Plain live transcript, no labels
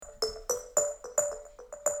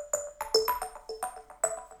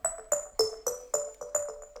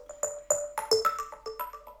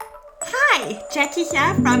Hi, Jackie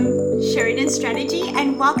here from Sheridan Strategy,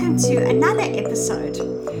 and welcome to another episode.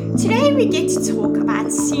 Today we get to talk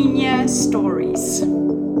about senior stories.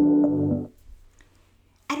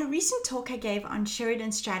 At a recent talk I gave on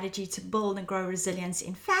Sheridan Strategy to build and grow resilience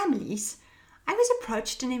in families, I was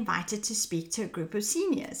approached and invited to speak to a group of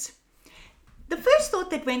seniors. The first thought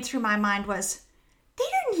that went through my mind was, they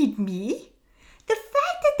don't need me. The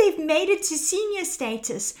fact that they've made it to senior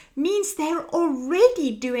status means they're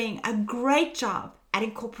already doing a great job at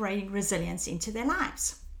incorporating resilience into their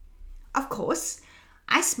lives. Of course,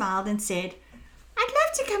 I smiled and said, I'd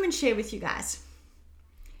love to come and share with you guys.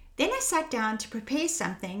 Then I sat down to prepare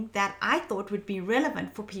something that I thought would be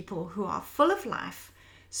relevant for people who are full of life,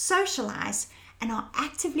 socialize, and are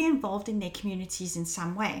actively involved in their communities in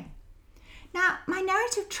some way. Now, my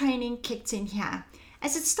narrative training kicked in here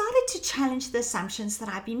as it started to challenge the assumptions that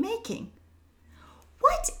I've been making.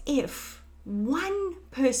 What if one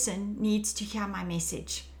person needs to hear my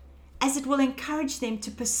message, as it will encourage them to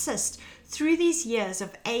persist through these years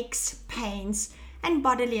of aches, pains, and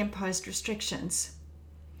bodily imposed restrictions?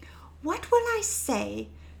 What will I say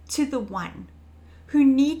to the one who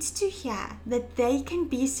needs to hear that they can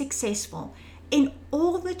be successful in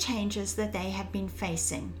all the changes that they have been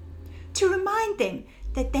facing? To remind them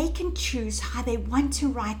that they can choose how they want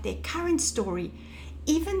to write their current story,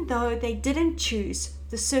 even though they didn't choose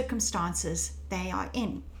the circumstances they are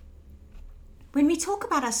in. When we talk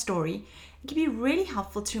about our story, it can be really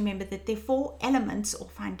helpful to remember that there are 4 elements or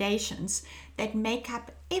foundations that make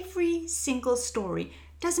up every single story.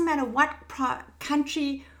 Doesn't matter what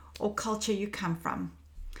country or culture you come from.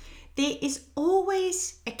 There is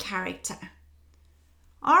always a character.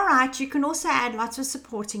 All right, you can also add lots of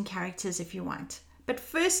supporting characters if you want. But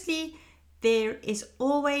firstly, there is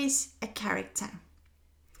always a character.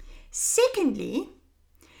 Secondly,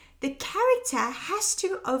 the character has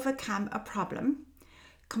to overcome a problem,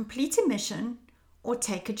 complete a mission, or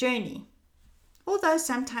take a journey. Although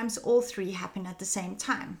sometimes all 3 happen at the same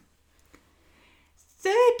time.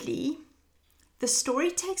 Thirdly, the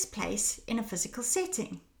story takes place in a physical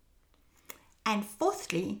setting. And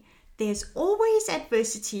fourthly, there's always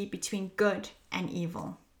adversity between good and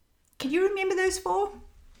evil. Can you remember those 4?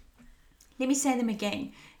 Let me say them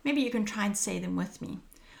again. Maybe you can try and say them with me.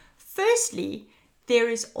 Firstly, there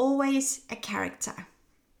is always a character.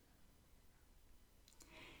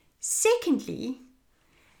 Secondly,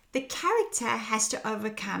 the character has to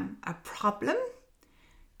overcome a problem,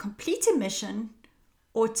 complete a mission,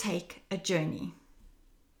 or take a journey.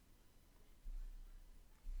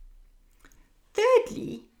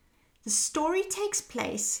 Thirdly, the story takes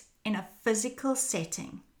place in a physical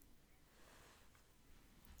setting.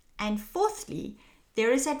 And fourthly,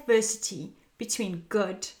 there is adversity between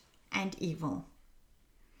good and evil.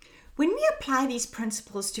 When we apply these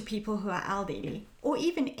principles to people who are elderly, or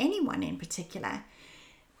even anyone in particular,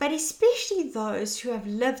 but especially those who have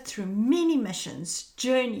lived through many missions,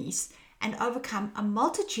 journeys, and overcome a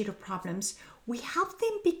multitude of problems, we help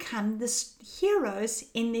them become the heroes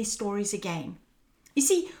in their stories again. You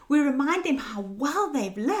see, we remind them how well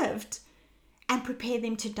they've lived and prepare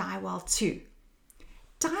them to die well too.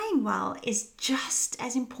 Dying well is just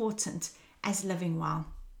as important as living well.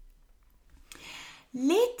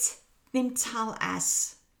 Let them tell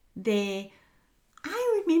us their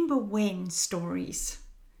I remember when stories,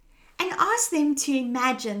 and ask them to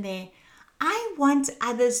imagine their I want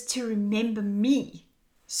others to remember me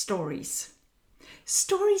stories.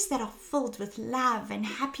 Stories that are filled with love and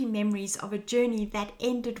happy memories of a journey that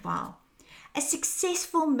ended well, a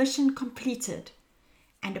successful mission completed,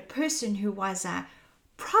 and a person who was a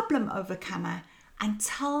problem overcomer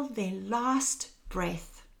until their last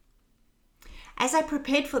breath. As I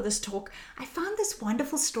prepared for this talk, I found this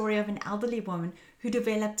wonderful story of an elderly woman who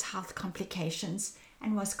developed health complications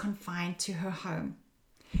and was confined to her home.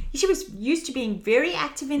 She was used to being very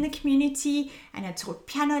active in the community and had taught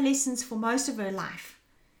piano lessons for most of her life.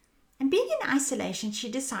 And being in isolation,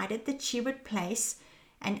 she decided that she would place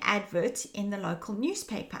an advert in the local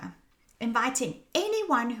newspaper, inviting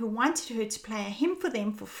anyone who wanted her to play a hymn for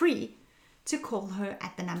them for free to call her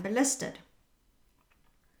at the number listed.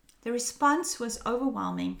 The response was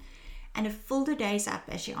overwhelming, and it filled her days up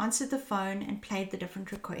as she answered the phone and played the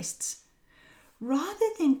different requests. Rather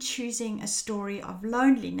than choosing a story of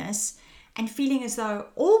loneliness and feeling as though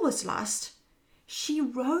all was lost, she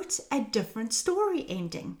wrote a different story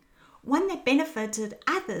ending, one that benefited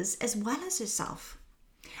others as well as herself.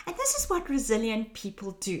 And this is what resilient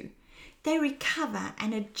people do. They recover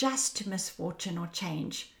and adjust to misfortune or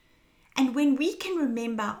change. And when we can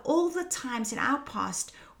remember all the times in our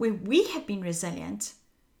past where we have been resilient,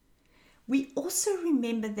 we also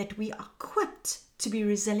remember that we are equipped to be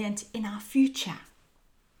resilient in our future.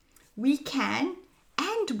 We can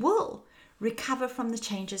and will recover from the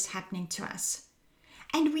changes happening to us.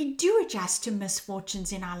 And we do adjust to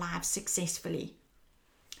misfortunes in our lives successfully.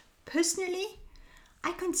 Personally,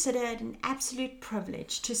 I consider it an absolute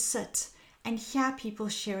privilege to sit and hear people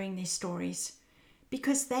sharing their stories,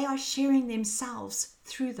 because they are sharing themselves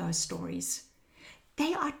through those stories.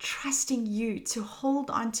 They are trusting you to hold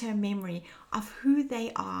on to a memory of who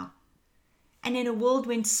they are. And in a world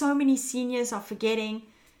when so many seniors are forgetting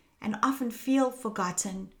and often feel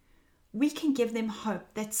forgotten, we can give them hope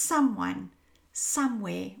that someone,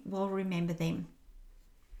 somewhere will remember them.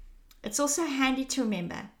 It's also handy to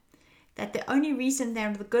remember that the only reason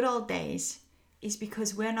they're the good old days is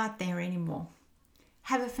because we're not there anymore.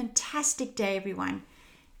 Have a fantastic day, everyone.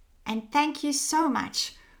 And thank you so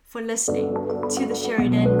much for listening to the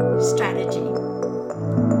Sheridan Strategy.